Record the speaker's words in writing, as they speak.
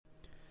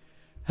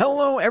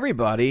Hello,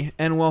 everybody,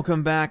 and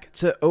welcome back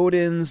to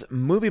Odin's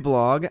Movie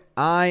Blog.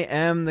 I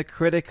am the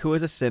critic who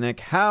is a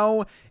cynic.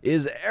 How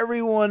is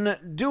everyone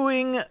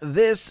doing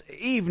this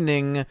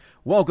evening?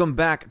 Welcome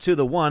back to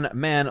the One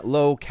Man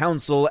Low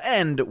Council,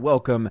 and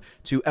welcome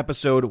to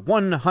episode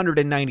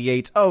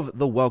 198 of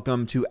the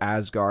Welcome to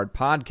Asgard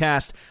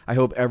podcast. I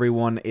hope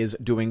everyone is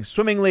doing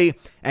swimmingly,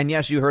 and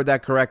yes, you heard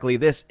that correctly.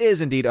 This is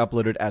indeed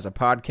uploaded as a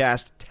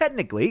podcast,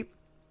 technically.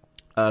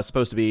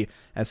 Supposed to be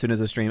as soon as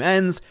the stream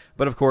ends,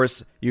 but of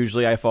course,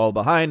 usually I fall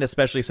behind,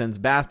 especially since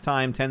bath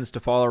time tends to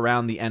fall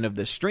around the end of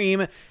the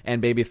stream,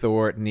 and Baby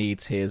Thor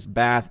needs his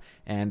bath,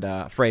 and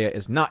Freya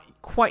is not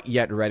quite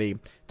yet ready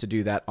to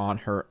do that on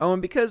her own,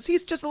 because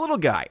he's just a little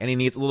guy, and he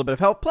needs a little bit of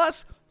help.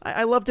 Plus,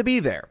 I love to be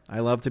there.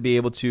 I love to be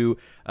able to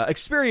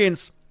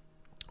experience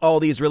all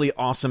these really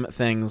awesome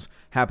things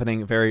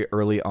happening very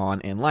early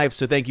on in life.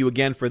 So thank you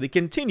again for the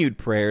continued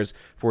prayers,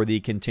 for the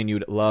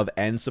continued love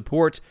and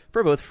support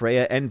for both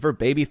Freya and for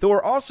Baby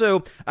Thor.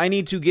 Also, I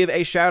need to give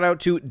a shout out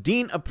to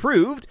Dean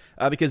Approved,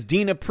 because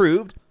Dean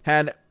Approved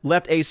had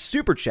left a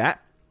super chat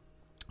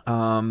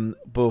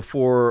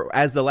before,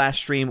 as the last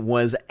stream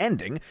was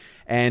ending,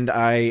 and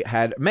I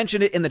had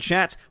mentioned it in the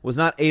chat, was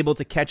not able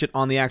to catch it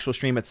on the actual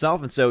stream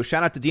itself, and so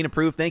shout out to Dean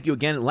Approved. Thank you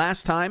again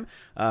last time,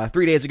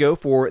 3 days ago,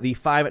 for the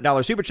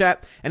 $5 super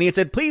chat, and he had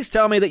said, please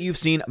tell me that you've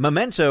seen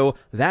Memento.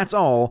 That's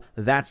all.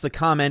 That's the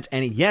comment,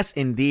 and yes,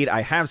 indeed,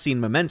 I have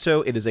seen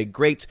Memento. It is a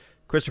great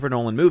Christopher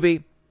Nolan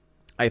movie.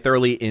 I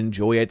thoroughly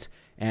enjoy it,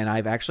 and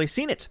I've actually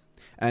seen it.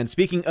 And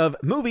speaking of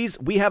movies,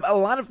 we have a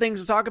lot of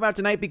things to talk about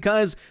tonight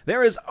because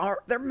there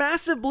are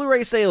massive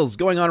Blu-ray sales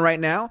going on right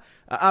now.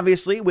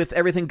 Obviously, with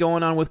everything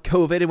going on with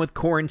COVID and with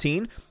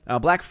quarantine,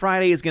 Black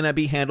Friday is going to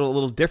be handled a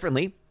little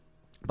differently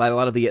by a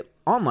lot of the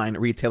online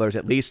retailers,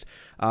 at least.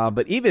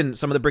 But even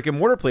some of the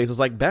brick-and-mortar places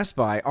like Best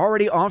Buy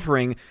already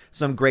offering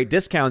some great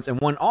discounts.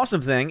 And one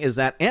awesome thing is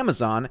that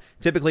Amazon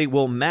typically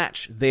will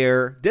match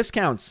their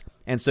discounts.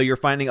 And so you're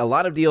finding a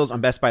lot of deals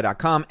on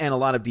BestBuy.com and a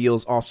lot of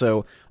deals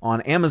also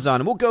on Amazon.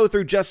 And we'll go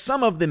through just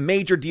some of the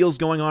major deals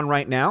going on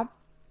right now.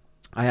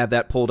 I have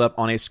that pulled up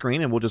on a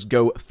screen, and we'll just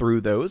go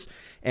through those.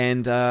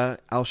 And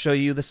I'll show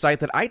you the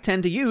site that I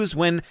tend to use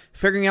when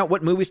figuring out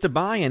what movies to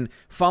buy and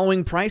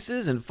following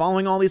prices and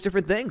following all these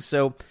different things.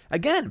 So,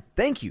 again,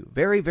 thank you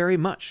very, very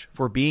much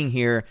for being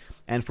here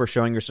and for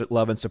showing your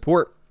love and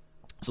support.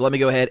 So let me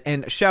go ahead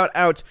and shout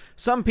out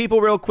some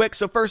people real quick.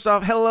 So first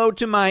off, hello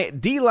to my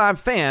D-Live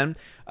fan.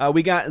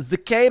 We got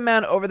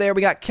ZK-Man over there. We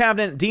got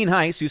Cabinet Dean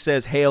Heiss, who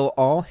says, hail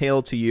all,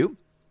 hail to you.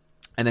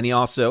 And then you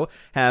also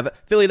have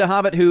Philly the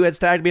Hobbit, who has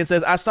tagged me and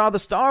says, I saw the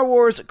Star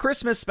Wars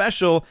Christmas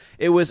special.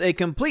 It was a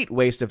complete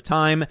waste of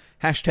time.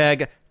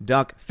 Hashtag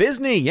Duck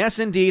Fisney. Yes,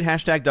 indeed.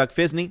 Hashtag Duck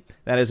Fisney.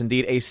 That is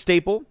indeed a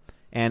staple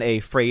and a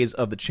phrase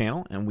of the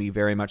channel, and we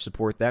very much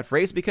support that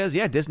phrase because,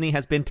 yeah, Disney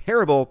has been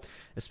terrible,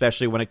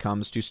 especially when it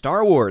comes to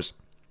Star Wars.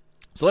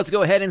 So let's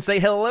go ahead and say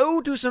hello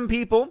to some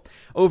people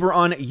over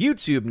on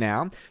YouTube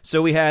now.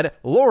 So we had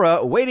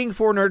Laura waiting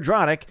for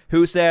Nerdrotic,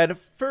 who said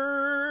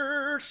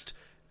first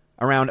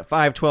around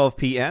 5:12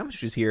 p.m.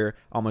 She's here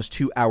almost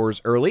 2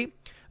 hours early.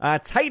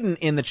 Titan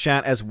in the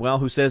chat as well,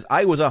 who says,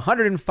 I was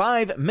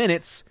 105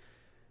 minutes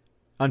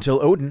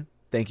until Odin.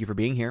 Thank you for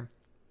being here.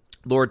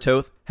 Lord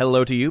Toth,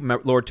 hello to you.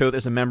 Lord Toth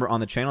is a member on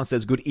the channel and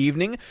says, good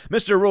evening.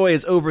 Mr. Roy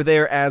is over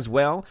there as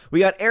well. We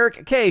got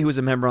Eric K, who is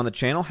a member on the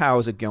channel.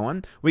 How's it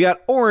going? We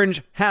got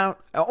Orange Hat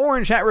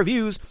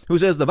Reviews, who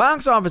says, the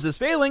box office is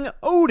failing.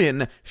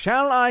 Odin,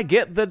 shall I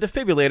get the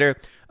defibrillator?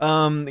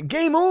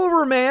 Game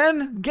over,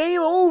 man.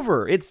 Game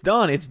over. It's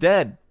done. It's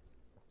dead.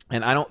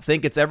 And I don't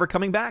think it's ever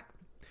coming back.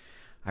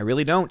 I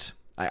really don't.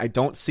 I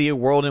don't see a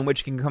world in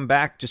which it can come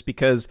back, just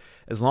because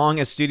as long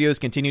as studios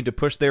continue to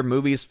push their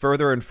movies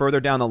further and further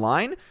down the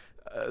line,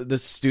 the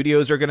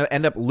studios are going to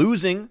end up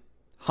losing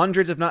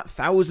hundreds, if not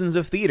thousands,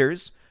 of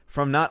theaters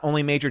from not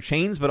only major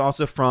chains, but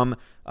also from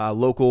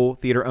local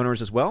theater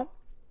owners as well.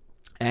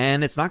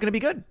 And it's not going to be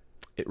good.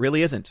 It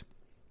really isn't.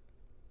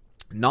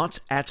 Not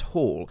at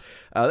all.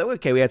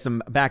 Okay, we had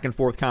some back and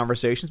forth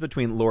conversations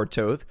between Lord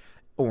Toth,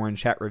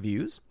 Orange Hat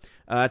Reviews,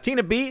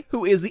 Tina B,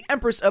 who is the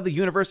Empress of the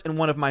Universe and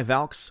one of my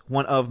Valks,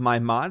 one of my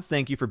mods.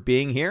 Thank you for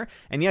being here.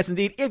 And yes,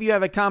 indeed, if you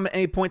have a comment at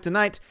any point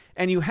tonight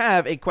and you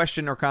have a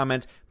question or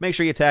comment, make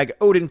sure you tag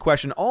Odin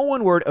Question, all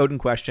one word, Odin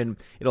Question.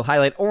 It'll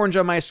highlight orange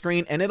on my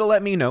screen, and it'll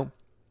let me know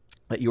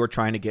that you are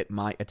trying to get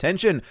my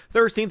attention.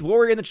 13th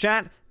Warrior in the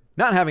chat,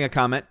 not having a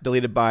comment,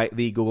 deleted by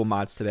the Google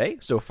mods today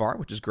so far,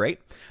 which is great.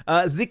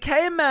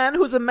 ZK-Man,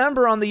 who's a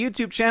member on the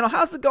YouTube channel.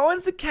 How's it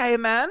going,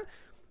 ZK-Man?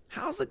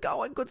 How's it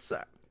going, good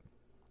sir?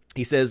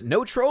 He says,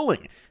 no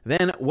trolling.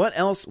 Then what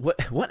else?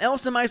 What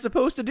else am I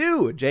supposed to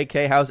do?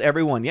 JK, how's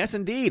everyone? Yes,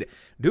 indeed.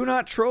 Do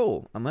not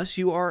troll unless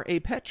you are a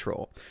pet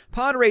troll.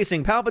 Pod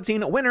Racing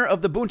Palpatine, winner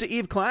of the Boonta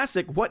Eve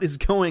Classic. What is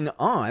going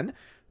on?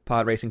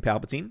 Pod Racing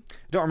Palpatine.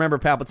 Don't remember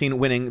Palpatine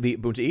winning the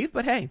Boonta Eve,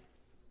 but hey,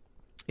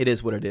 it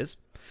is what it is.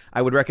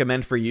 I would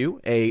recommend for you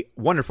a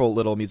wonderful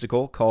little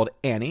musical called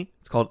Annie.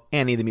 It's called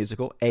Annie the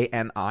Musical,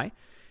 A-N-I,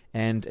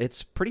 and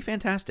it's pretty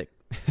fantastic.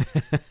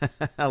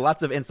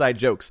 Lots of inside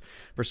jokes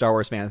for Star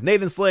Wars fans.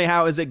 Nathan Slay,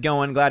 how is it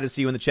going? Glad to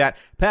see you in the chat.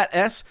 Pat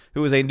S.,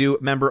 who is a new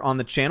member on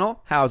the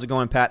channel. How's it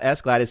going, Pat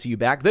S.? Glad to see you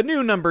back. The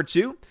new number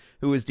 2,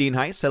 who is Dean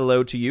Heiss.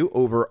 Hello to you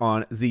over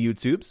on the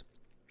YouTubes.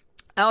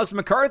 Alex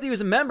McCarthy, who's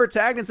a member,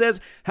 tagged and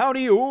says,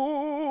 howdy,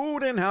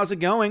 Odin, how's it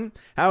going?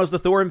 How's the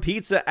Thorin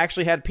pizza?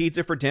 Actually had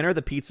pizza for dinner.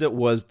 The pizza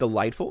was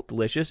delightful,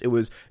 delicious. It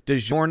was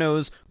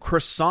DiGiorno's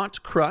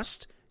croissant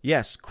crust.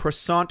 Yes,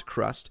 croissant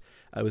crust.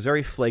 It was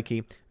very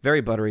flaky, very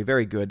buttery,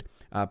 very good.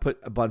 Put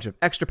a bunch of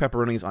extra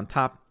pepperonis on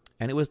top,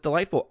 and it was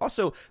delightful.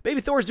 Also,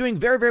 Baby Thor is doing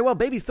very, very well.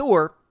 Baby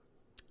Thor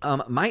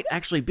might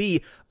actually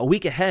be a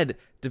week ahead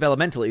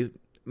developmentally.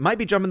 Might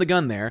be jumping the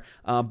gun there,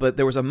 but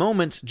there was a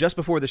moment just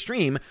before the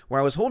stream where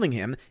I was holding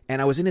him,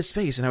 and I was in his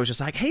face, and I was just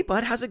like, hey,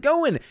 bud, how's it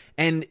going?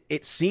 And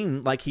it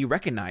seemed like he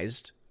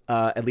recognized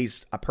at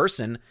least a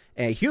person,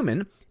 a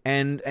human,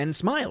 and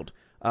smiled,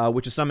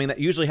 which is something that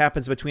usually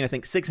happens between, I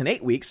think, 6 and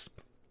 8 weeks.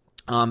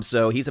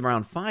 So he's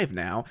around 5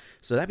 now,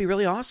 so that'd be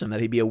really awesome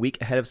that he'd be a week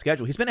ahead of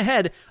schedule. He's been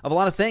ahead of a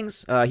lot of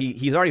things.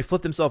 He's already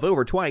flipped himself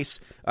over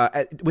twice.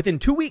 Within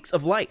 2 weeks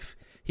of life,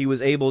 he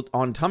was able,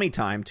 on tummy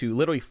time, to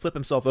literally flip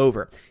himself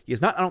over. He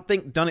has not, I don't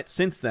think, done it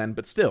since then,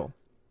 but still,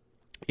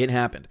 it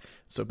happened.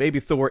 So Baby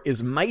Thor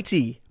is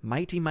mighty,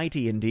 mighty,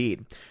 mighty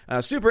indeed.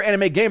 Super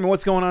Anime Gamer,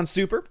 what's going on,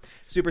 Super?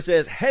 Super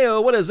says, hey,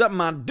 what is up,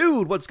 my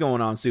dude? What's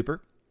going on,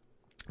 Super?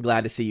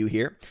 Glad to see you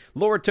here.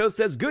 Laura Toth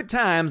says, good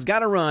times,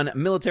 gotta run,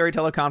 military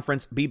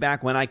teleconference, be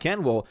back when I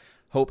can. Well,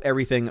 hope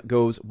everything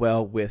goes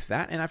well with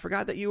that. And I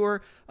forgot that you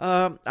were,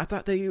 I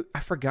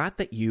forgot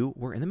that you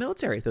were in the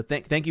military. So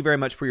thank you very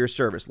much for your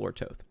service, Lord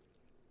Toth.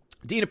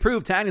 Dean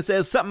Approved tagged and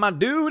says, something, my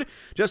dude.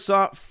 Just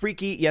saw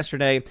Freaky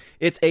yesterday.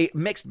 It's a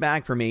mixed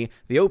bag for me.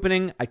 The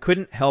opening, I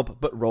couldn't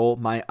help but roll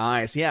my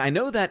eyes. Yeah, I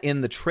know that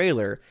in the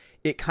trailer,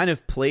 it kind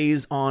of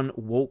plays on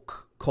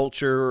woke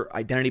culture,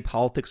 identity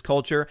politics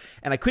culture,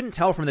 and I couldn't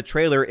tell from the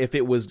trailer if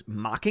it was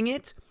mocking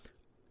it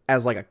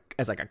as like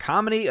a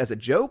comedy, as a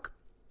joke,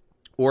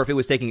 or if it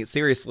was taking it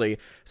seriously.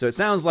 So it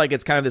sounds like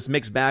it's kind of this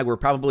mixed bag where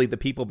probably the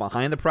people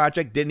behind the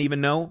project didn't even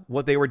know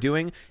what they were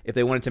doing, if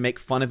they wanted to make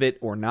fun of it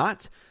or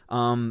not.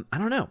 I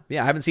don't know.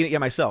 Yeah, I haven't seen it yet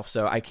myself,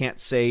 so I can't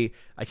speak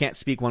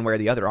one way or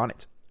the other on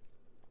it.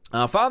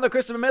 Father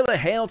Christopher Miller,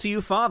 hail to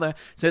you, Father,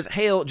 says,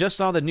 hail, just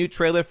saw the new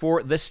trailer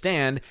for The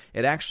Stand.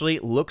 It actually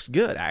looks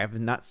good. I have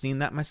not seen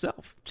that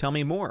myself. Tell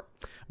me more.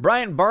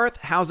 Brian Barth,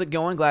 how's it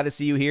going? Glad to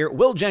see you here.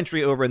 Will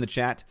Gentry over in the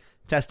chat,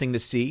 testing to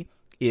see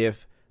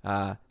if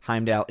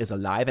Heimdall is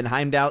alive, and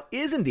Heimdall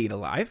is indeed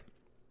alive.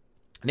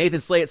 Nathan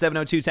Slay at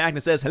 702 tagged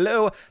and says,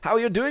 hello, how are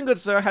you doing, good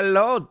sir?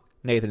 Hello,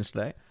 Nathan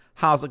Slay.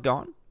 How's it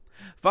going?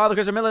 Father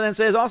Christopher Miller then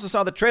says, also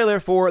saw the trailer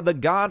for The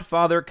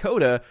Godfather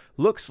Coda.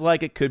 Looks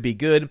like it could be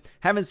good.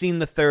 Haven't seen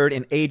the third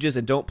in ages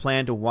and don't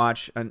plan to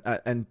watch,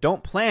 and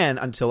don't plan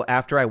until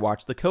after I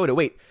watch the Coda.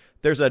 Wait,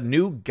 there's a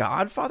new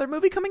Godfather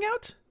movie coming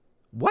out?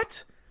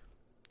 What?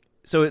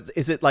 So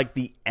is it like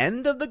the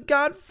end of The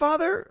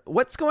Godfather?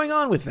 What's going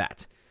on with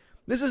that?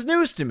 This is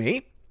news to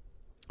me.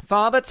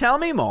 Father, tell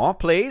me more,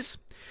 please.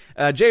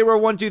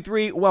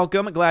 JRO123,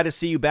 welcome. Glad to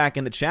see you back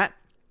in the chat,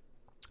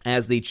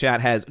 as the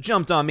chat has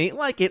jumped on me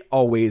like it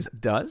always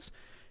does.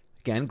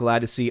 Again, glad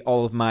to see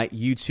all of my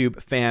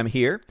YouTube fam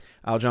here.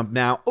 I'll jump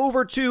now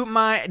over to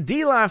my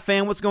D-Live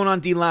fam. What's going on,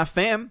 D-Live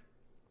fam?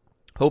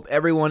 Hope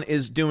everyone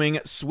is doing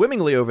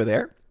swimmingly over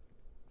there.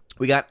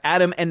 We got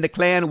Adam and the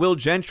clan, Will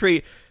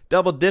Gentry,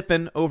 double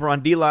dipping over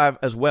on D-Live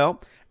as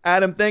well.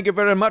 Adam, thank you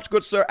very much,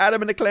 good sir.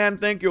 Adam and the clan,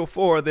 thank you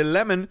for the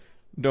lemon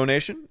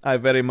donation. I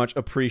very much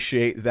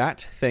appreciate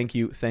that. Thank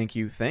you, thank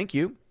you, thank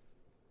you.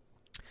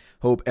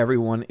 Hope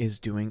everyone is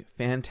doing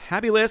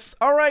fantabulous.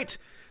 All right,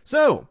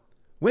 so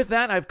with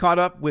that, I've caught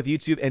up with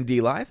YouTube and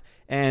D-Live,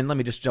 and let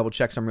me just double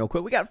check some real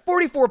quick. We got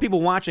 44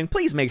 people watching.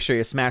 Please make sure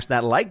you smash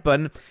that like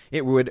button.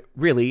 It would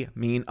really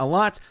mean a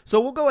lot.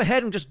 So we'll go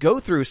ahead and just go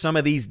through some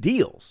of these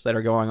deals that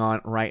are going on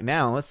right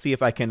now. Let's see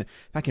if I can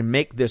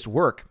make this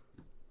work.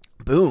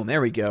 Boom, there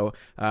we go.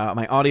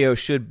 My audio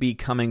should be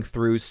coming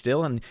through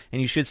still, and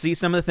you should see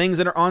some of the things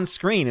that are on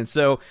screen. And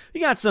so you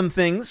got some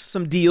things,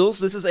 some deals.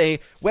 This is a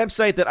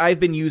website that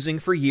I've been using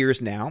for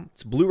years now.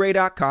 It's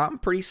Blu-ray.com,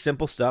 pretty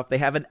simple stuff. They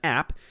have an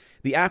app.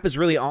 The app is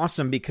really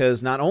awesome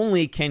because not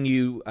only can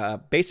you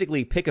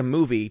basically pick a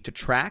movie to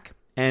track,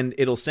 and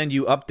it'll send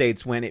you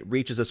updates when it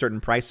reaches a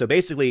certain price. So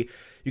basically,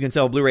 you can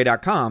tell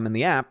Blu-ray.com in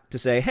the app to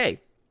say,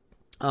 hey,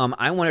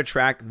 I want to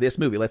track this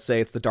movie. Let's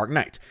say it's The Dark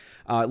Knight.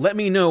 Let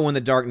me know when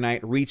The Dark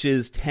Knight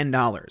reaches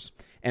 $10.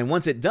 And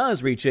once it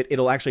does reach it,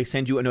 it'll actually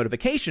send you a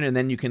notification, and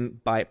then you can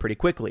buy it pretty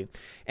quickly.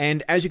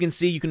 And as you can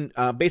see, you can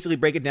basically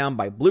break it down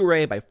by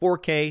Blu-ray, by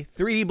 4K,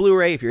 3D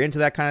Blu-ray, if you're into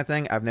that kind of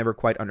thing. I've never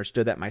quite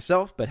understood that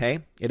myself, but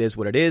hey, it is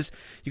what it is.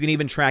 You can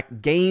even track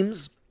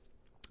games,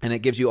 and it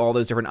gives you all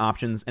those different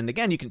options. And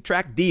again, you can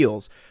track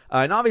deals.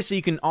 And obviously,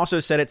 you can also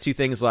set it to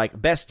things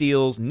like best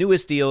deals,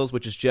 newest deals,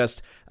 which is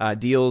just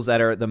deals that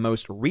are the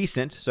most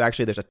recent. So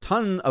actually, there's a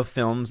ton of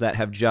films that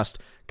have just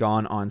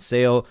gone on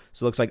sale.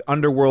 So it looks like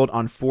Underworld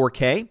on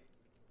 4K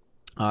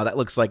That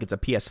looks like it's a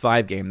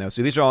PS5 game, though.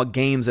 So these are all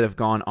games that have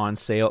gone on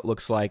sale, it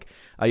looks like.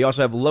 You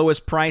also have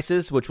lowest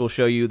prices, which will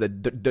show you the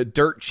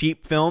dirt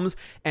cheap films.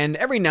 And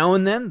every now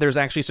and then, there's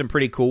actually some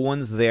pretty cool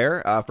ones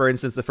there. For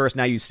instance, the first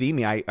Now You See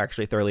Me, I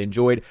actually thoroughly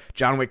enjoyed.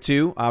 John Wick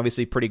 2,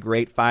 obviously pretty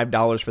great.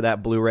 $5 for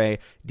that Blu-ray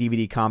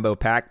DVD combo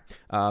pack.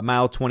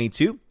 Mile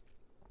 22.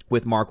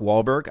 With Mark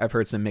Wahlberg, I've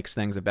heard some mixed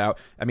things about.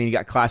 I mean, you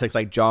got classics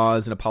like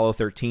Jaws and Apollo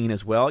 13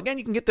 as well. Again,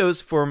 you can get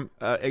those for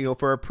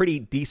a pretty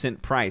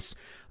decent price.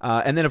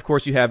 And then, of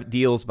course, you have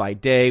deals by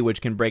day, which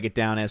can break it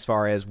down as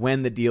far as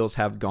when the deals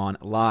have gone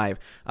live.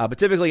 But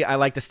typically, I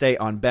like to stay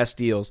on best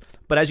deals.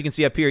 But as you can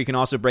see up here, you can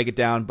also break it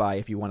down by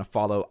if you want to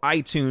follow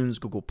iTunes,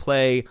 Google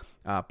Play,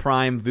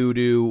 Prime,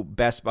 Vudu,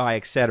 Best Buy,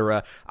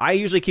 etc. I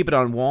usually keep it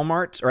on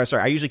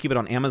I usually keep it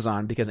on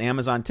Amazon because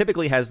Amazon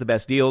typically has the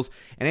best deals.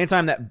 And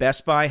anytime that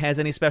Best Buy has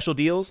any special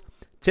deals,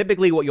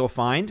 typically what you'll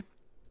find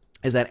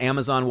is that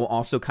Amazon will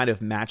also kind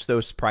of match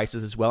those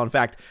prices as well. In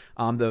fact,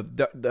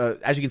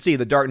 as you can see,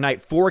 the Dark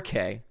Knight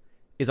 4K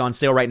is on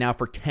sale right now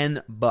for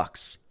 $10.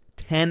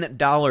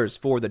 $10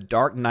 for the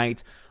Dark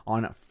Knight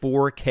on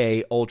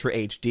 4K Ultra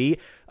HD.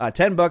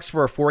 $10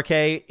 for a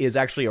 4K is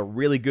actually a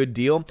really good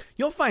deal.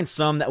 You'll find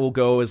some that will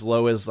go as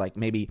low as like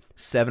maybe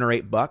 $7 or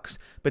 $8,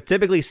 but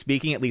typically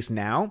speaking, at least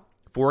now,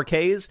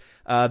 4Ks,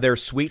 their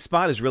sweet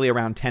spot is really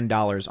around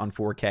 $10 on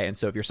 4K. And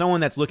so if you're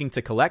someone that's looking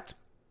to collect,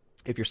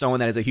 if you're someone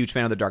that is a huge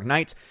fan of The Dark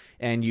Knight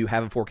and you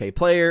have a 4K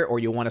player or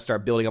you want to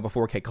start building up a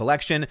 4K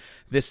collection,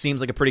 this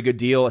seems like a pretty good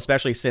deal,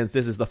 especially since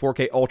this is the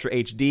 4K Ultra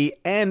HD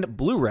and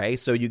Blu-ray,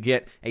 so you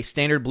get a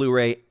standard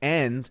Blu-ray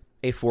and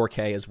a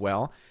 4K as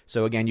well.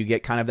 So again, you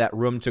get kind of that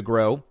room to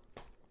grow.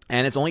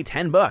 And it's only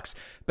 $10.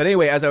 But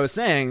anyway, as I was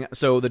saying,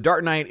 so The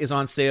Dark Knight is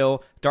on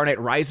sale. Dark Knight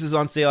Rises is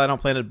on sale. I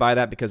don't plan to buy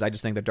that because I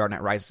just think The Dark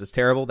Knight Rises is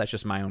terrible. That's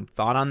just my own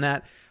thought on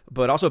that.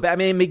 But also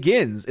Batman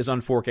Begins is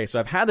on 4K. So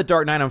I've had The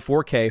Dark Knight on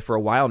 4K for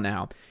a while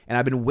now. And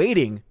I've been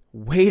waiting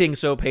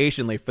so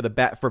patiently for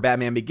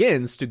Batman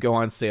Begins to go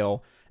on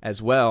sale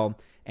as well.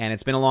 And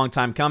it's been a long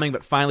time coming,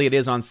 but finally it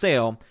is on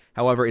sale.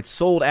 However, it's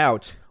sold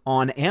out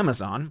on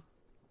Amazon,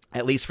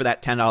 at least for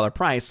that $10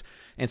 price.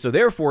 And so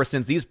therefore,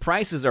 since these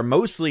prices are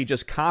mostly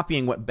just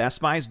copying what Best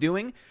Buy is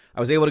doing,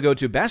 I was able to go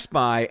to Best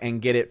Buy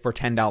and get it for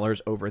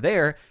 $10 over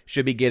there.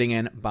 Should be getting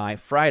in by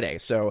Friday.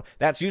 So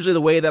that's usually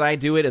the way that I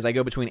do it, is I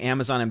go between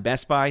Amazon and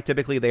Best Buy.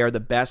 Typically, they are the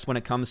best when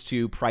it comes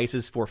to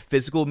prices for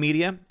physical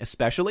media,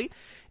 especially.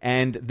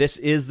 And this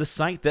is the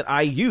site that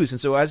I use. And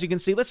so as you can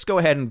see, let's go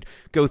ahead and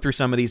go through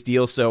some of these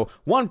deals. So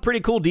one pretty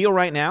cool deal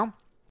right now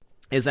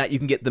is that you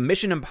can get the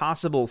Mission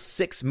Impossible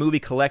 6 movie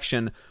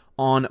collection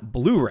on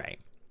Blu-ray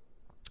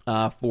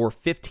for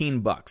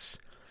 $15.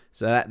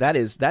 So that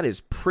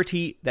is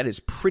pretty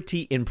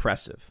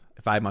impressive,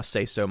 if I must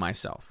say so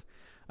myself.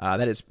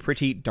 That is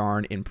pretty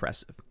darn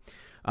impressive.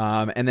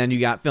 And then you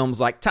got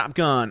films like Top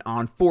Gun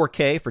on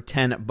 4K for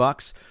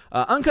 $10.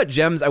 Uncut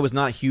Gems, I was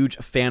not a huge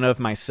fan of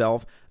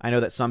myself. I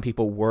know that some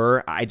people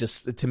were.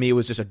 To me, it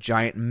was just a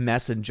giant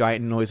mess and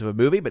giant noise of a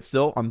movie, but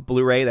still, on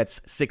Blu-ray,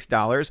 that's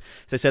 $6. As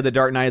I said, The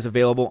Dark Knight is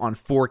available on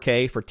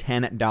 4K for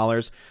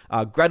 $10.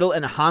 Gretel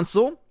and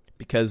Hansel,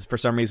 because for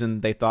some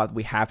reason they thought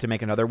we have to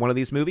make another one of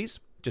these movies,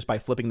 just by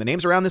flipping the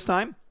names around this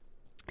time,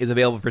 is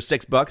available for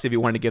 $6 if you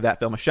wanted to give that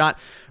film a shot.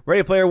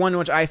 Ready Player One,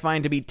 which I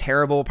find to be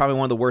terrible, probably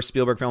one of the worst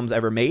Spielberg films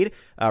ever made.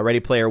 Ready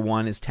Player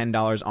One is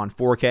 $10 on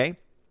 4K.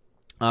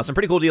 Some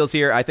pretty cool deals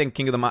here. I think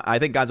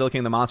Godzilla King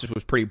of the Monsters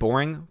was pretty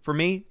boring for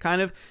me,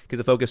 kind of, because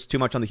it focused too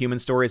much on the human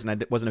stories, and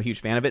I wasn't a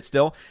huge fan of it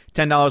still.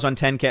 $10 on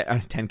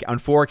 10K, on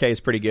 4K is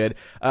pretty good.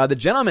 The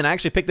Gentleman, I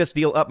actually picked this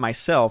deal up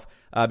myself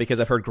because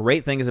I've heard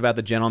great things about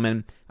The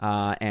Gentleman,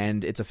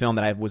 and it's a film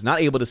that I was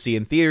not able to see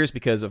in theaters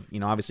because of,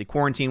 obviously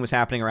quarantine was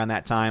happening around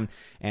that time,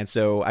 and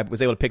so I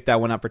was able to pick that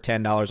one up for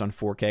 $10 on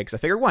 4K because I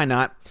figured, why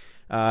not?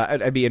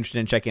 I'd be interested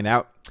in checking it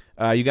out.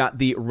 You got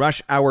the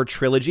Rush Hour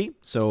trilogy,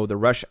 so the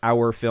Rush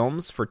Hour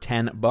films for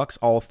 $10,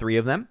 all three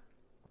of them.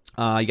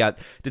 You got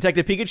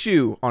Detective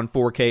Pikachu on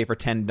 4K for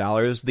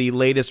 $10. The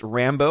latest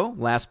Rambo,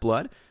 Last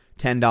Blood,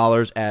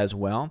 $10 as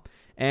well.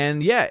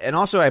 And yeah, and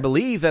also I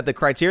believe that the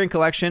Criterion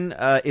Collection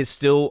is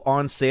still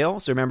on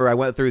sale. So remember, I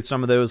went through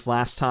some of those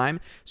last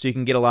time, so you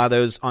can get a lot of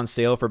those on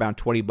sale for about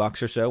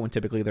 $20 or so, when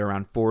typically they're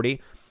around $40.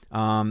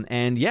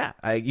 And yeah,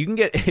 you can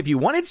get, if you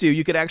wanted to,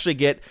 you could actually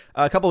get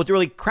a couple of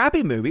really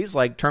crappy movies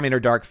like Terminator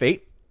Dark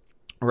Fate,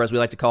 or as we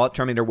like to call it,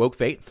 Terminator Woke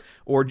Fate,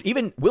 or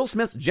even Will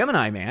Smith's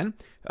Gemini Man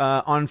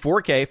on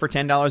 4K for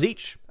 $10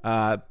 each.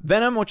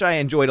 Venom, which I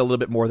enjoyed a little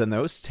bit more than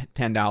those,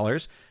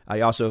 $10.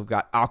 You also have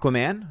got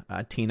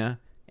Aquaman, Tina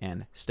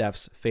and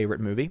Steph's favorite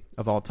movie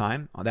of all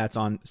time. That's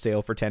on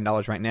sale for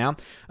 $10 right now.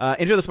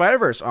 Into the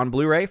Spider-Verse on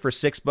Blu-ray for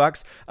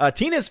 $6.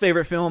 Tina's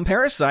favorite film,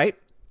 Parasite,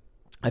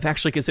 I've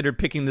actually considered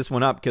picking this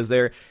one up because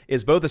there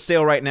is both a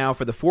sale right now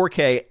for the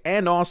 4K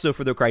and also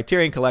for the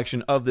Criterion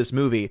Collection of this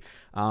movie.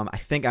 I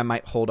think I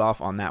might hold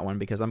off on that one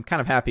because I'm kind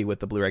of happy with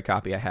the Blu-ray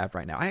copy I have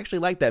right now. I actually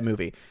like that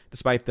movie,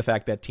 despite the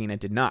fact that Tina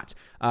did not.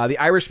 The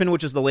Irishman,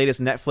 which is the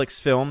latest Netflix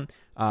film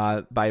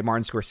by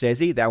Martin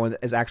Scorsese, that one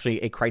is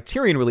actually a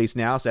Criterion release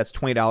now, so that's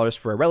 $20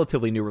 for a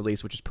relatively new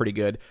release, which is pretty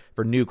good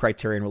for new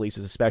Criterion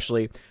releases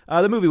especially.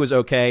 The movie was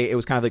okay. It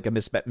was kind of like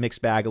a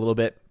mixed bag a little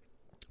bit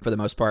for the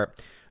most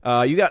part.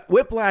 You got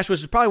Whiplash, which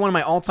is probably one of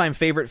my all-time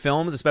favorite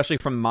films, especially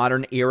from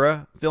modern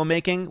era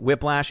filmmaking.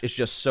 Whiplash is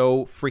just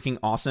so freaking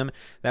awesome.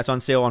 That's on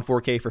sale on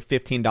 4K for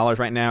 $15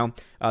 right now.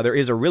 There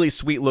is a really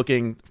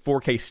sweet-looking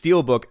 4K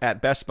Steelbook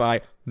at Best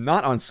Buy,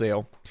 not on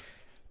sale,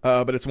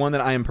 but it's one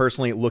that I am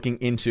personally looking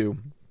into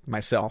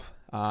myself.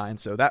 And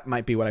so that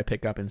might be what I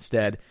pick up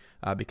instead,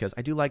 because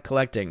I do like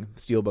collecting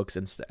steelbooks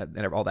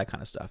and all that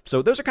kind of stuff.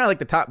 So those are kind of like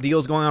the top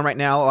deals going on right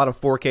now. A lot of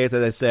 4Ks,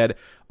 as I said,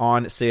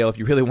 on sale. If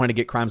you really want to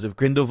get Crimes of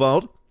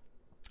Grindelwald,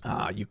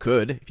 you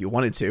could if you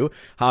wanted to.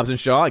 Hobbs and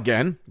Shaw,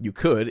 again, you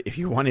could if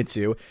you wanted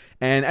to.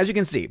 And as you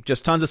can see,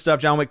 just tons of stuff.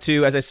 John Wick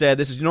 2, as I said,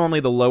 this is normally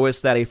the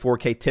lowest that a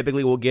 4K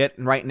typically will get.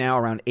 Right now,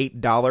 around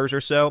 $8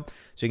 or so.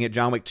 So you can get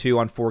John Wick 2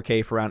 on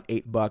 4K for around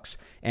 $8.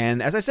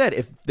 And as I said,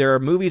 if there are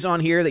movies on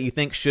here that you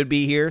think should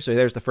be here, so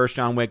there's the first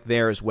John Wick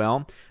there as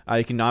well.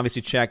 You can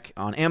obviously check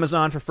on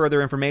Amazon for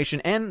further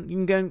information, and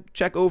you can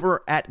check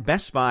over at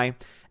Best Buy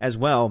as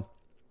well.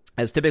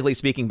 As typically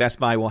speaking, Best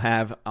Buy will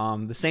have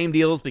the same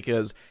deals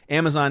because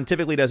Amazon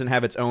typically doesn't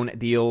have its own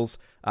deals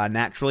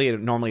naturally.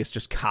 Normally, it's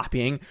just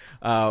copying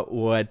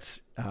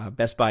what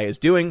Best Buy is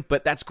doing.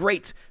 But that's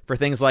great for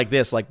things like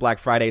this, like Black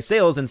Friday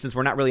sales. And since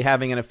we're not really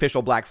having an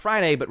official Black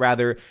Friday, but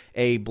rather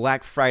a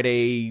Black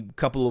Friday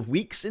couple of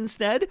weeks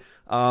instead,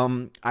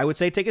 I would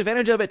say take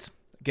advantage of it.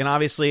 Again,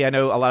 obviously, I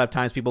know a lot of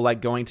times people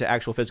like going to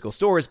actual physical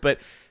stores, but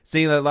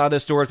seeing that a lot of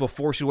those stores will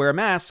force you to wear a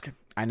mask,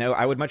 I know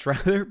I would much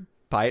rather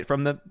buy it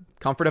from the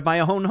comfort of my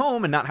own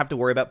home and not have to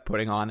worry about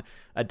putting on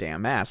a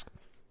damn mask.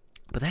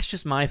 But that's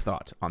just my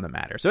thought on the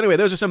matter. So anyway,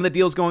 those are some of the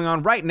deals going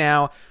on right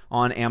now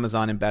on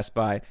Amazon and Best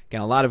Buy.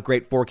 Again, a lot of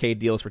great 4K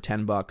deals for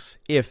 $10,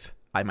 if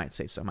I might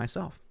say so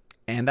myself.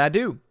 And I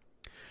do.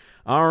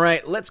 All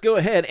right, let's go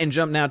ahead and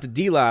jump now to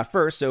D-Live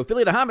first. So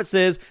Philly the Hobbit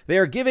says they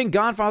are giving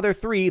Godfather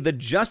 3 the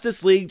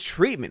Justice League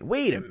treatment.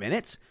 Wait a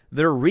minute.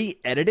 They're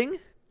re-editing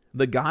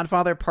The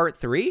Godfather Part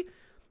 3?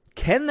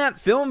 Can that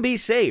film be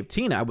saved?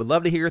 Tina, I would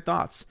love to hear your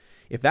thoughts.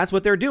 If that's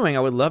what they're doing, I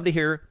would love to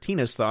hear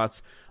Tina's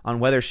thoughts on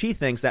whether she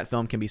thinks that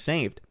film can be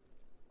saved.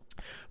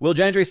 Will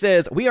Gentry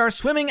says, we are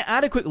swimming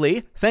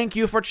adequately. Thank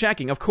you for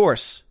checking. Of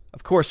course,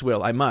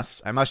 Will. I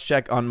must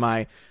check on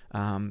my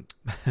my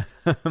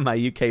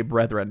UK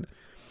brethren.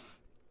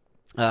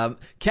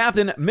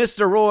 Captain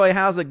Mr. Roy,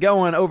 how's it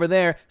going over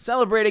there?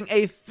 Celebrating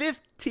a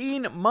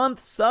 15-month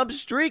sub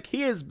streak.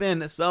 He has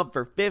been a sub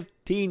for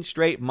 15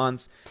 straight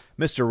months.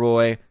 Mr.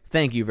 Roy,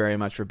 thank you very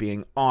much for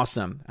being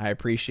awesome. I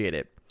appreciate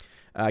it.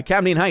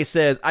 Captain Heist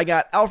says, I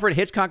got Alfred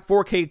Hitchcock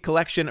 4K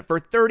collection for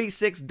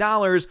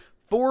 $36.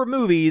 4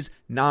 movies,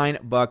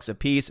 $9 a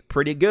piece.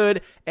 Pretty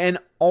good. An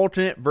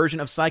alternate version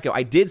of Psycho.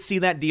 I did see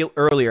that deal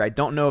earlier. I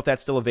don't know if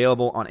that's still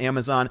available on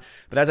Amazon.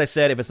 But as I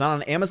said, if it's not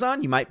on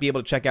Amazon, you might be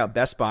able to check out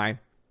Best Buy.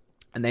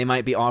 And they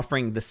might be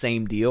offering the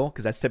same deal,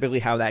 because that's typically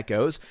how that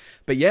goes.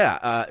 But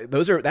yeah,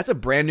 that's a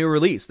brand new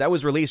release. That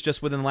was released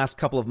just within the last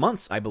couple of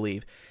months, I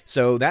believe.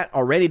 So that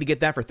already to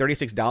get that for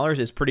 $36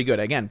 is pretty good.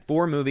 Again,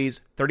 4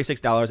 movies,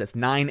 $36. That's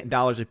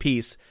 $9 a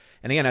piece.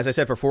 And again, as I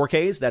said, for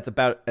 4Ks, that's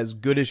about as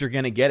good as you're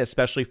going to get,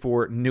 especially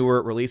for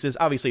newer releases.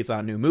 Obviously, it's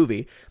not a new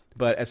movie,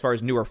 but as far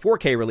as newer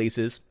 4K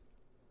releases,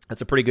 that's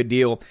a pretty good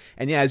deal.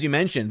 And yeah, as you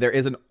mentioned, there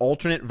is an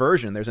alternate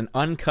version. There's an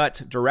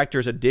uncut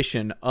director's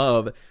edition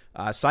of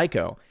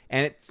Psycho.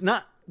 And it's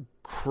not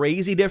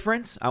crazy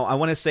difference. I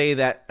want to say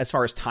that as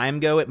far as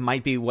time go, it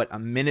might be, a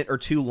minute or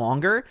two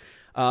longer.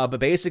 But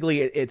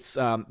basically, it's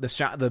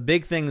the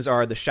big things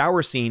are the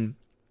shower scene.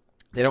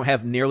 They don't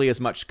have nearly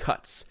as much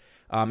cuts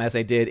as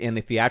they did in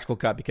the theatrical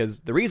cut,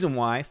 because the reason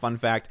why, fun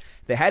fact,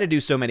 they had to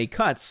do so many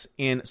cuts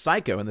in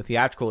Psycho, in the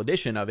theatrical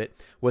edition of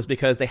it, was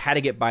because they had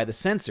to get by the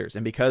censors,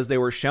 and because they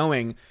were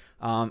showing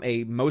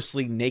a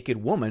mostly naked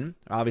woman.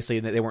 Obviously,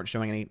 they weren't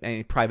showing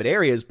any private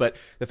areas, but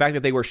the fact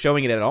that they were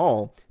showing it at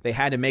all, they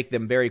had to make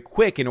them very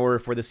quick in order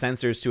for the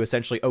censors to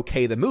essentially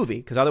okay the movie,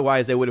 because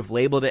otherwise they would have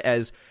labeled it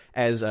as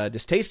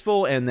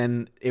distasteful, and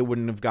then it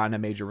wouldn't have gotten a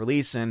major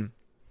release, and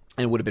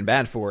it would have been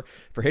bad for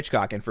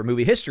Hitchcock and for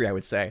movie history, I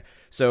would say.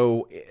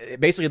 So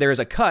basically, there is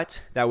a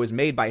cut that was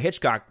made by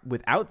Hitchcock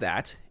without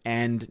that,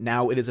 and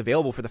now it is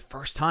available for the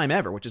first time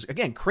ever, which is,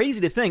 again, crazy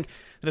to think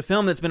that a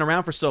film that's been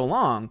around for so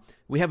long,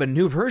 we have a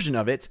new version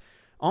of it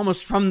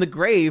almost from the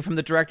grave from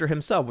the director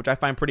himself, which I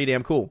find pretty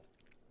damn cool.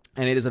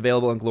 And it is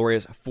available in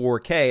glorious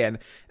 4K. And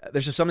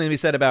there's just something to be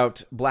said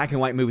about black and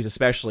white movies,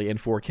 especially in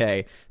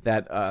 4K,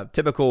 that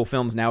typical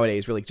films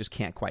nowadays really just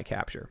can't quite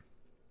capture.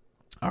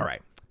 All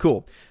right.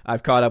 Cool.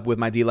 I've caught up with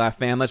my D-Laugh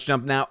fam. Let's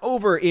jump now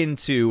over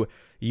into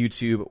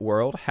YouTube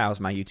world. How's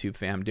my YouTube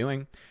fam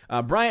doing?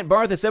 Bryant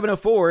Barth at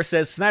 704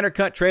 says Snyder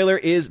Cut trailer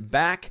is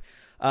back.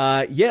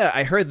 Yeah,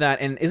 I heard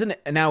that. And isn't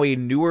it now a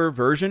newer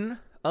version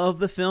of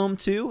the film,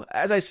 too?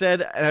 As I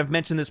said, and I've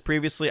mentioned this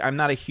previously, I'm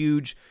not a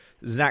huge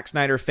Zack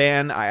Snyder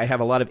fan. I have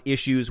a lot of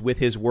issues with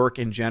his work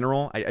in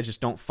general. I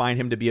just don't find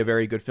him to be a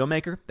very good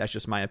filmmaker. That's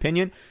just my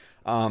opinion.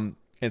 And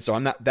so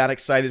I'm not that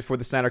excited for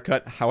the Snyder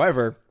Cut.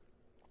 However,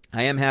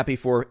 I am happy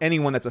for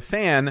anyone that's a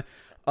fan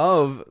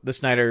of the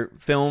Snyder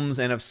films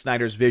and of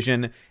Snyder's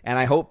vision, and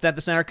I hope that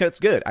the Snyder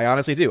Cut's good. I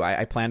honestly do.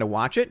 I plan to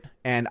watch it,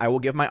 and I will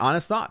give my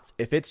honest thoughts.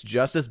 If it's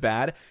just as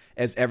bad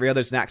as every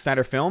other Zack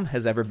Snyder film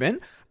has ever been,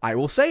 I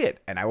will say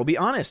it, and I will be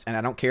honest, and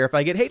I don't care if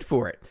I get hate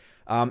for it.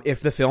 If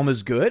the film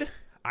is good,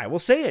 I will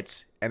say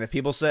it. And if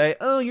people say,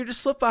 oh, you're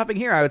just flip-flopping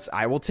here,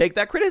 I will take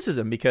that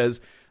criticism, because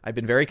I've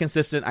been very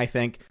consistent, I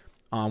think,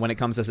 when it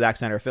comes to Zack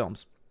Snyder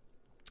films.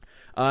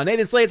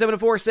 Nathan Slade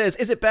 704 says,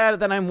 is it bad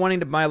that I'm wanting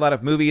to buy a lot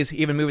of movies,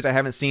 even movies I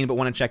haven't seen but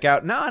want to check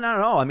out? No, not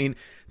at all. I mean,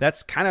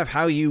 that's kind of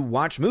how you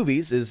watch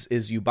movies,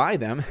 is you buy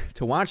them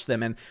to watch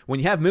them. And when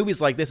you have movies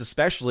like this,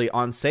 especially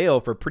on sale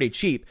for pretty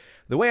cheap,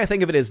 the way I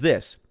think of it is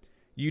this.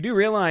 You do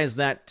realize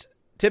that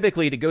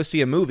typically to go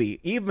see a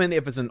movie, even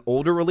if it's an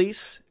older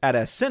release at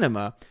a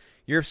cinema,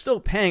 you're still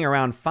paying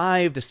around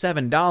 $5 to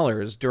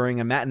 $7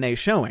 during a matinee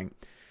showing.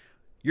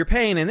 You're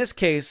paying, in this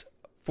case,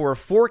 for a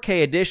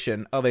 4K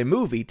edition of a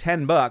movie,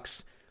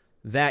 $10,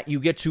 that you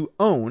get to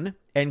own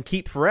and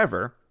keep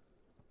forever,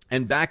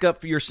 and back up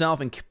for yourself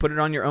and put it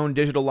on your own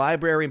digital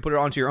library and put it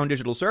onto your own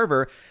digital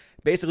server,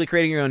 basically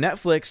creating your own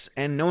Netflix,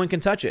 and no one can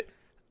touch it.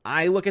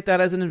 I look at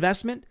that as an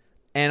investment.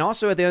 And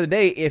also, at the end of the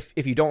day, if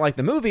you don't like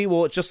the movie,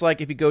 well, it's just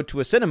like if you go to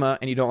a cinema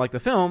and you don't like the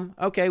film,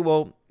 okay,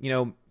 well,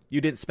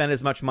 you didn't spend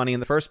as much money in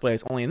the first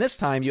place. Only in this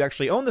time, you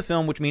actually own the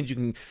film, which means you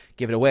can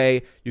give it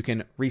away. You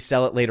can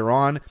resell it later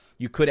on.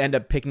 You could end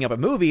up picking up a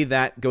movie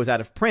that goes out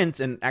of print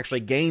and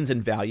actually gains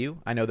in value.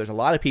 I know there's a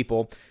lot of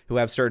people who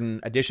have certain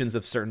editions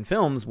of certain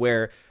films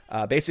where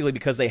basically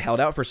because they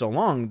held out for so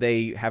long,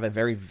 they have a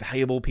very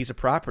valuable piece of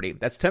property.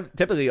 That's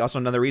typically also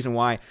another reason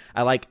why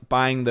I like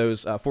buying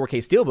those 4K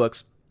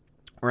steelbooks,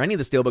 or any of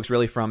the steelbooks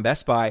really, from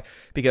Best Buy,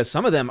 because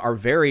some of them are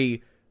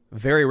very,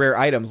 very rare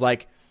items.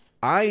 Like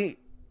I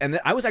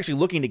was actually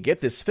looking to get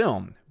this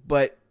film,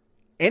 but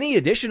any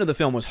edition of the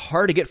film was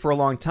hard to get for a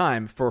long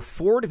time. For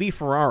Ford v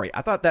Ferrari,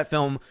 I thought that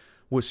film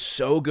was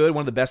so good,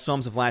 one of the best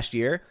films of last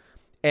year,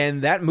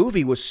 and that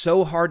movie was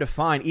so hard to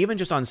find, even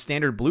just on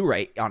standard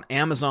Blu-ray, on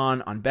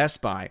Amazon, on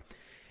Best Buy.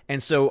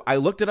 And so I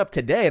looked it up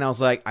today, and I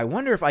was like, I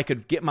wonder if I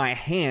could get my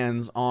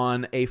hands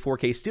on a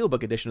 4K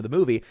Steelbook edition of the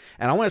movie.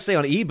 And I want to say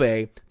on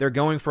eBay, they're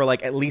going for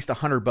like at least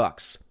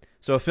 $100.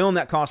 So a film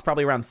that costs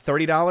probably around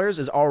 $30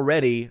 is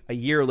already, a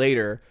year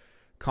later,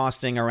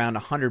 costing around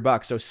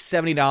 $100. So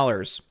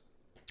 $70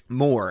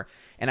 more.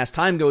 And as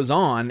time goes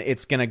on,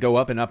 it's going to go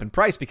up and up in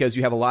price, because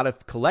you have a lot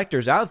of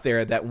collectors out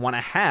there that want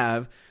to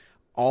have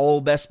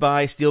all Best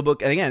Buy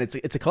Steelbook. And again,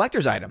 it's a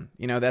collector's item.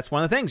 That's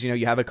one of the things.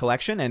 You have a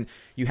collection and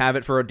you have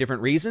it for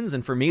different reasons.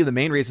 And for me, the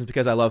main reason is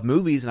because I love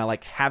movies and I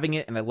like having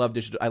it, and I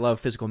love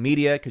physical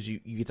media, because you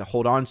get to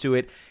hold on to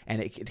it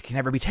and it can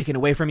never be taken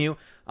away from you.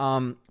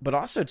 But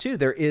also too,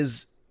 there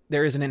is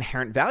an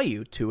inherent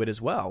value to it as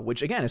well,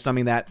 which again is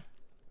something that,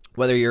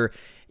 whether you're,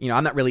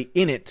 I'm not really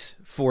in it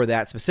for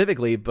that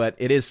specifically, but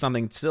it is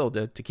something still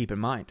to keep in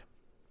mind.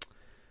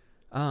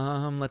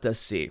 Let us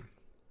see.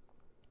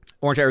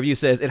 Orange Eye Review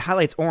says, it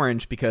highlights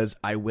orange because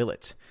I will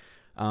it.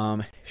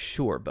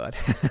 Sure, bud.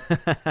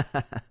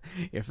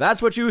 If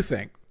that's what you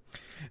think.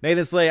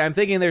 Nathan Slay, I'm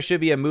thinking there should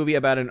be a movie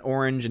about an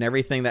orange and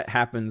everything that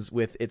happens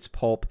with its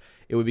pulp.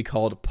 It would be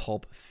called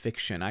Pulp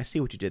Fiction. I see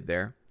what you did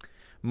there.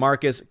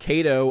 Marcus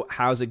Cato,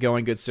 how's it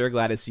going, good sir?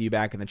 Glad to see you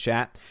back in the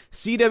chat.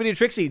 CW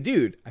Trixie,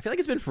 dude, I feel like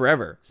it's been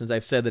forever since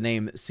I've said the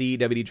name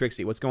CW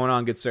Trixie. What's going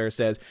on, good sir?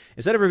 Says,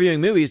 instead of reviewing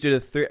movies due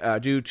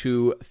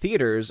to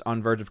theaters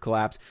on verge of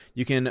collapse,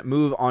 you can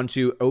move on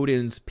to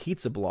Odin's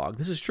Pizza Blog.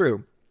 This is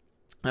true.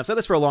 I've said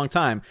this for a long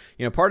time.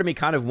 Part of me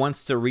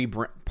wants to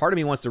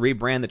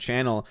rebrand the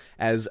channel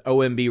as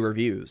OMB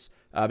Reviews.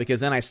 Because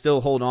then I still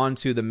hold on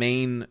to the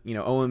main,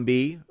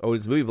 OMB,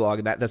 Odin's Movie Blog,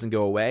 and that doesn't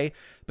go away.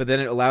 But then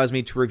it allows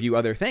me to review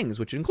other things,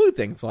 which include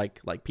things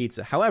like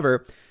pizza.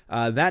 However,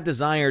 that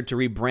desire to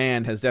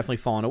rebrand has definitely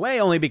fallen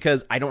away, only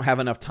because I don't have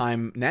enough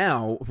time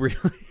now,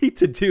 really,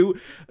 to do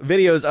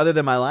videos other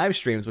than my live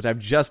streams, which I've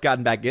just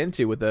gotten back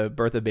into with the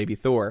birth of baby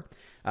Thor.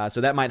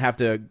 So that might have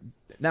to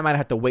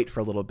wait for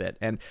a little bit.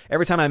 And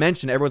every time I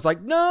mention it, everyone's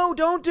like, no,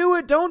 don't do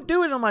it.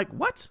 And I'm like,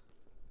 what?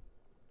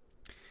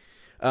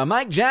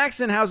 Mike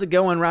Jackson, how's it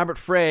going? Robert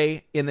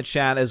Frey in the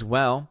chat as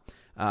well.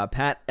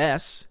 Pat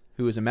S.,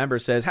 who is a member,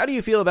 says, how do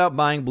you feel about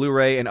buying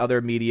Blu-ray and other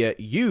media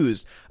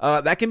used?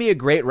 That can be a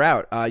great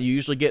route. You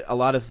usually get a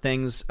lot of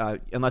things,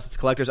 unless it's a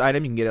collector's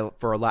item, you can get it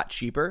for a lot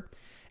cheaper.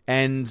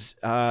 And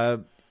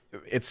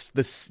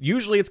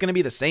usually it's going to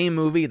be the same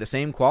movie, the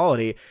same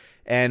quality.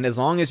 And as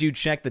long as you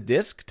check the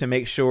disc to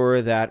make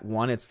sure that,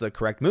 one, it's the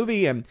correct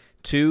movie, and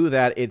two,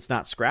 that it's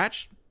not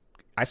scratched,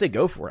 I say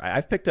go for it.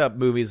 I've picked up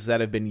movies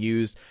that have been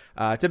used.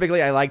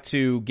 Typically, I like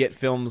to get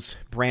films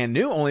brand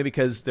new, only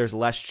because there's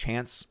less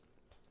chance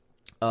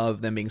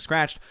of them being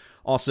scratched.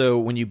 Also,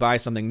 when you buy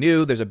something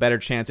new, there's a better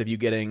chance of you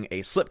getting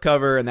a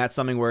slipcover, and that's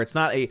something where it's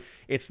not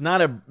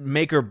a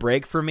make or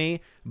break for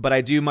me, but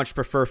I do much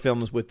prefer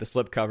films with the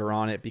slipcover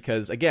on it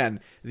because, again,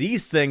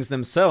 these things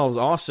themselves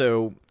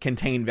also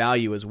contain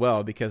value as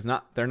well because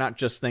they're not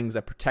just things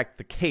that protect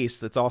the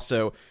case. It's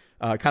also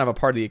kind of a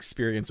part of the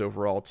experience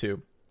overall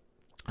too.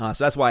 So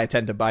that's why I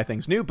tend to buy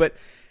things new, but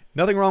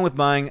nothing wrong with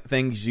buying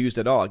things used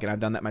at all. Again, I've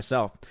done that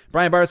myself.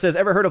 Brian Barr says,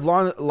 ever heard of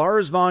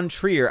Lars von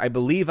Trier? I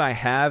believe I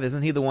have.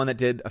 Isn't he the one that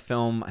did a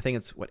film, I think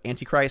it's,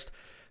 Antichrist?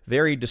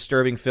 Very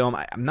disturbing film.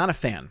 I'm not a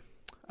fan.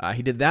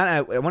 He did that.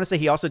 I want to say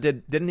he also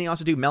didn't he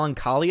also do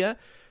Melancholia?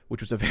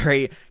 Which was a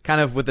very,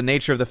 kind of with the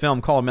nature of the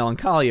film called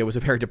Melancholia, was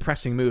a very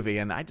depressing movie.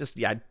 And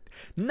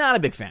not a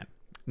big fan.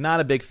 Not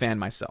a big fan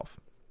myself.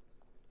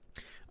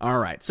 All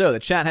right, so the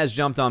chat has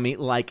jumped on me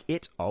like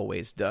it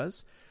always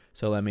does.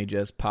 So let me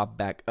just pop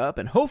back up,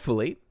 and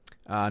hopefully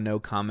no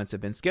comments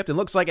have been skipped. It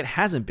looks like it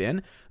hasn't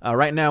been.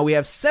 Right now we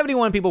have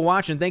 71 people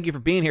watching. Thank you for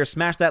being here.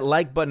 Smash that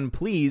like button,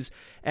 please.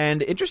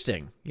 And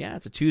interesting, yeah,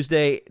 it's a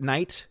Tuesday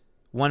night,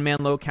 one-man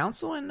low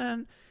council,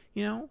 and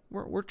you know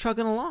we're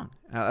chugging along.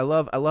 I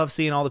love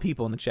seeing all the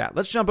people in the chat.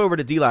 Let's jump over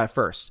to D-Live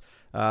first.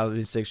 Let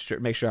me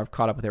make sure I've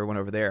caught up with everyone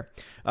over there.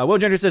 Will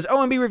Gentry says,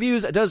 OMB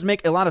reviews does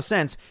make a lot of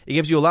sense. It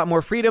gives you a lot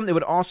more freedom. It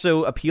would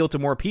also appeal to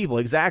more people.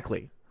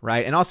 Exactly.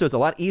 Right? And also, it's a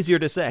lot easier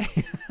to say.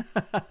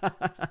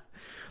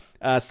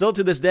 Still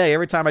to this day,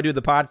 every time I do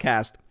the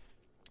podcast,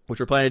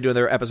 which we're planning to do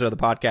another episode of the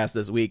podcast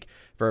this week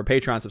for our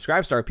Patreon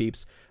Subscribe Star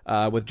peeps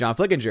with John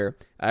Flickinger,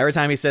 every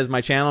time he says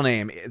my channel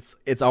name,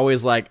 it's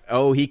always like,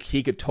 oh, he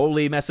could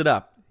totally mess it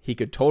up. He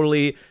could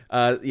totally,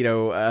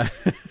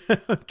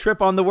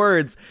 trip on the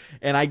words.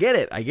 And I get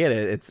it.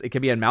 It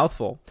can be a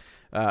mouthful.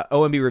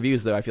 OMB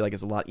reviews, though, I feel like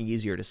is a lot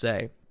easier to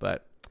say.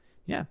 But,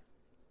 yeah.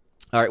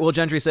 All right, Will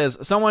Gentry says,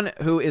 someone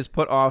who is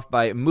put off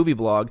by Movie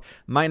Blog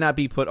might not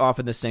be put off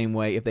in the same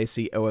way if they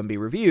see OMB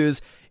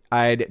reviews.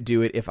 I'd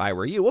do it if I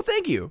were you. Well,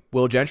 thank you,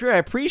 Will Gentry. I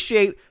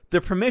appreciate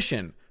the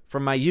permission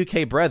from my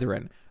UK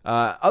brethren.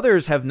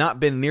 Others have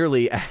not been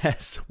nearly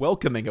as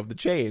welcoming of the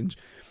change.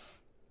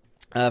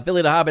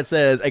 Philly the Hobbit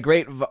says, a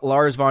great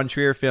Lars von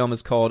Trier film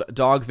is called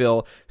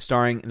Dogville,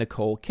 starring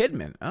Nicole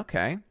Kidman.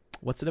 Okay,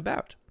 what's it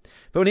about?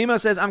 Vonemo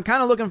says, I'm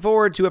kind of looking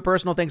forward to a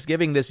personal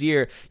Thanksgiving this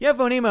year. Yeah,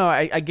 Vonemo,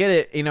 I get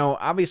it. You know,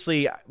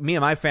 obviously, me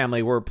and my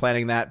family were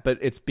planning that, but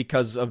it's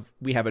because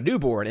we have a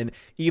newborn. And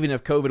even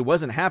if COVID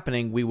wasn't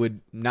happening, we would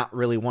not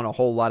really want a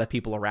whole lot of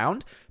people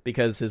around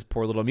because his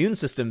poor little immune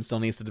system still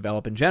needs to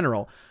develop in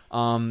general.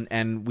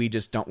 And we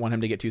just don't want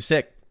him to get too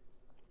sick.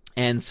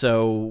 And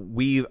so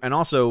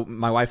also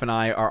my wife and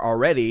I are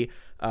already,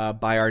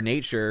 by our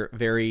nature,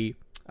 very,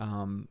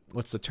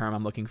 what's the term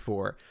I'm looking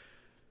for?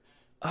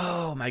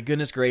 Oh, my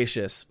goodness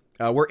gracious.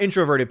 We're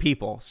introverted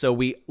people, so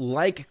we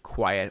like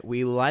quiet.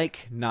 We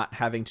like not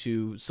having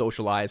to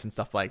socialize and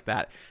stuff like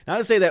that. Not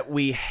to say that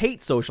we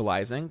hate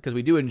socializing, because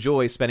we do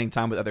enjoy spending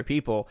time with other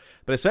people,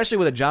 but especially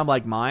with a job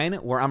like mine,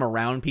 where I'm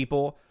around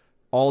people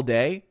all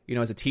day. You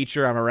know, as a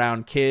teacher, I'm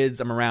around kids,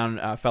 I'm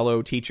around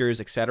fellow teachers,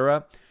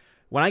 etc.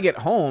 When I get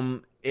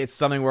home, it's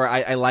something where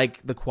I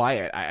like the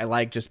quiet. I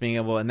like just being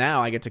able, and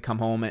now I get to come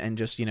home and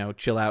just, you know,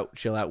 chill out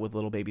with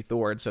little baby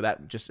Thord. So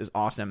that just is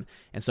awesome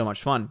and so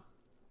much fun.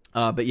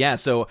 But yeah,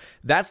 so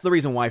that's the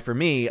reason why for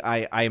me,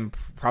 I'm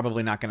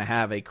probably not going to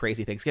have a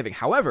crazy Thanksgiving.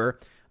 However,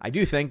 I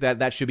do think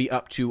that should be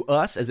up to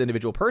us as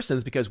individual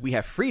persons because we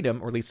have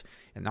freedom, or at least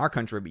in our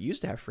country, we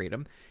used to have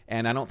freedom.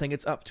 And I don't think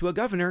it's up to a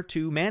governor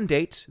to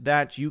mandate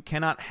that you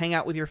cannot hang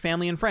out with your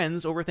family and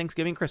friends over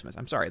Thanksgiving, Christmas.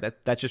 I'm sorry,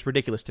 that's just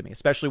ridiculous to me,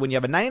 especially when you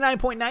have a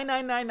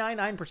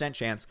 99.99999%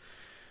 chance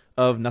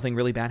of nothing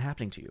really bad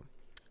happening to you.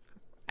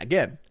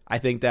 Again, I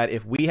think that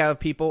if we have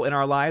people in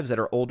our lives that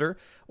are older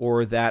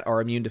or that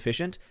are immune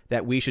deficient,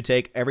 that we should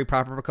take every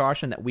proper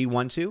precaution that we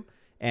want to,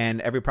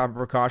 and every proper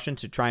precaution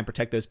to try and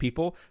protect those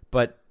people,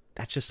 but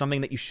that's just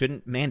something that you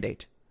shouldn't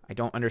mandate. I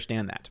don't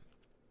understand that.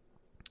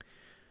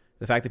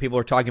 The fact that people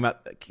are talking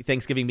about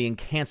Thanksgiving being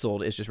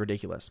canceled is just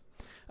ridiculous.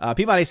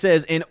 Peabody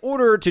says, in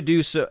order to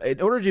do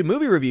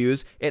movie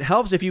reviews, it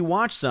helps if you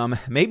watch some.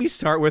 Maybe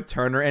start with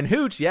Turner and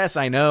Hooch. Yes,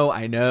 I know,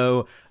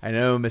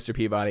 Mr.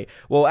 Peabody.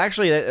 Well,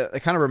 actually,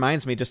 it kind of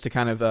reminds me, just to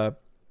kind of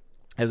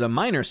as a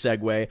minor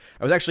segue,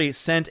 I was actually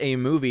sent a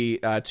movie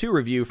to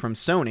review from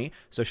Sony.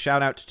 So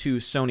shout out to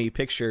Sony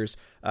Pictures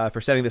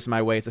for sending this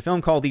my way. It's a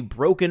film called The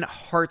Broken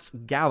Hearts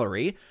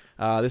Gallery.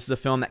 This is a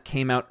film that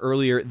came out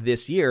earlier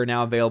this year,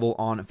 now available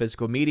on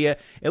physical media.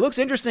 It looks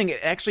interesting. It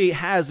actually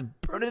has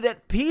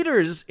Bernadette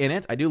Peters in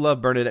it. I do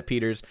love Bernadette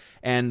Peters.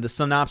 And the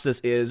synopsis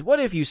is, what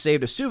if you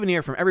saved a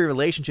souvenir from every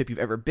relationship you've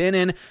ever been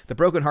in? The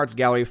Broken Hearts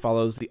Gallery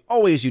follows the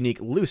always unique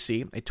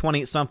Lucy, a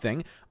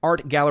 20-something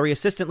art gallery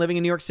assistant living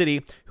in New York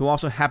City, who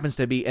also happens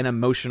to be an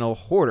emotional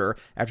hoarder.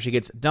 After she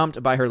gets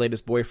dumped by her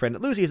latest boyfriend,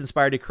 Lucy is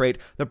inspired to create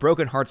the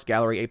Broken Hearts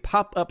Gallery, a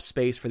pop-up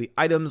space for the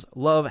items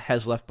love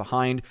has left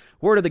behind.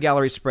 Word of the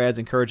gallery spreads,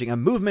 encouraging a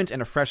movement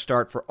and a fresh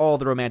start for all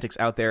the romantics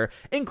out there,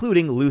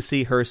 including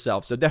Lucy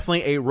herself. So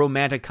definitely a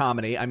romantic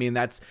comedy. I mean,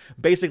 that's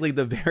basically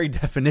the very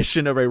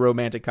definition of a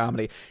romantic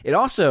comedy. It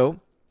also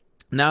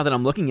now that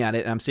I'm looking at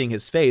it and I'm seeing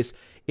his face,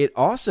 it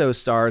also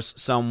stars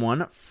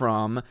someone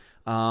from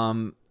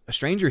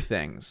Stranger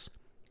Things.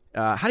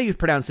 How do you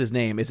pronounce his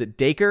name? Is it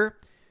Dacre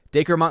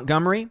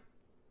Montgomery?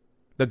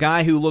 The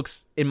guy who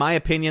looks, in my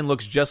opinion,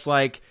 looks just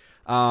like...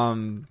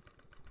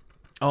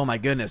 oh my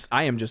goodness,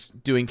 I am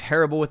just doing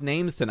terrible with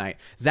names tonight.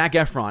 Zac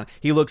Efron.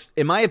 He looks,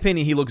 in my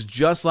opinion, he looks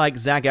just like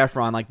Zac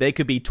Efron, like they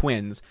could be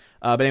twins.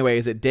 But anyway,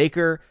 is it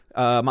Dacre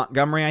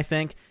Montgomery, I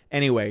think?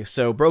 Anyway,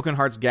 so Broken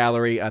Hearts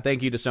Gallery.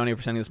 Thank you to Sony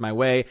for sending this my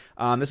way.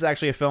 This is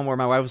actually a film where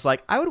my wife was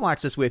like, I would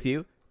watch this with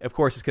you. Of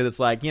course, it's because it's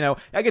like,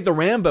 I get the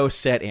Rambo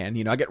set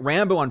in. I get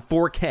Rambo on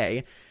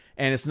 4K.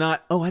 And it's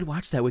not, oh, I'd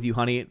watch that with you,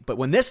 honey. But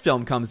when this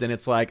film comes in,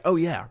 it's like, oh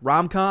yeah,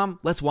 rom-com,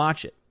 let's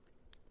watch it.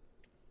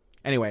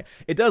 Anyway,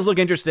 it does look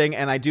interesting,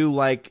 and I do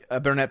like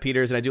Bernadette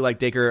Peters, and I do like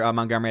Dacre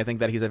Montgomery. I think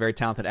that he's a very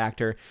talented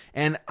actor,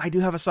 and I do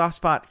have a soft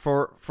spot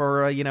for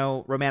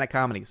romantic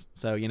comedies.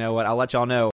 So you know what? I'll let y'all know